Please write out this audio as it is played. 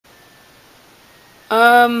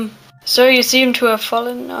Sir, you seem to have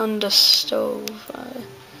fallen on the stove.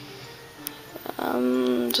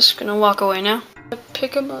 I'm just gonna walk away now.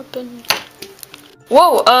 Pick him up and...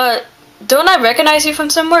 Whoa, don't I recognize you from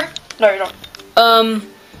somewhere? No, you don't.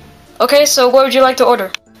 Okay, so what would you like to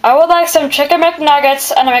order? I would like some chicken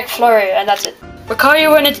McNuggets and a McFlurry, and that's it. We'll call you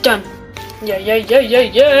when it's done. Yeah.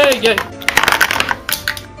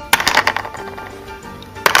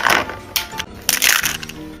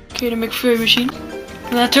 Okay, the McFlurry machine.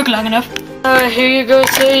 Well, that took long enough. Here you go,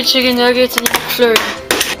 sir, your chicken nuggets and your McFlurry.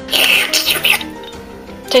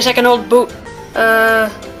 Tastes like an old boot.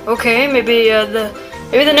 Okay, maybe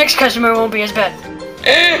the next customer won't be as bad.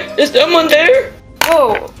 Is someone there?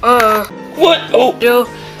 Whoa, What? Oh. Joe,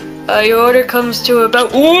 your order comes to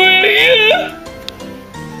about... Here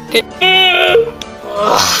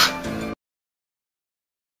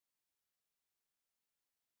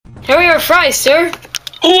are your fries, sir.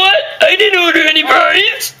 What? I didn't order any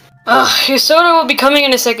fries. Your soda will be coming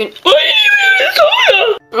in a second. Why did you order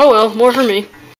soda? Oh well, more for me.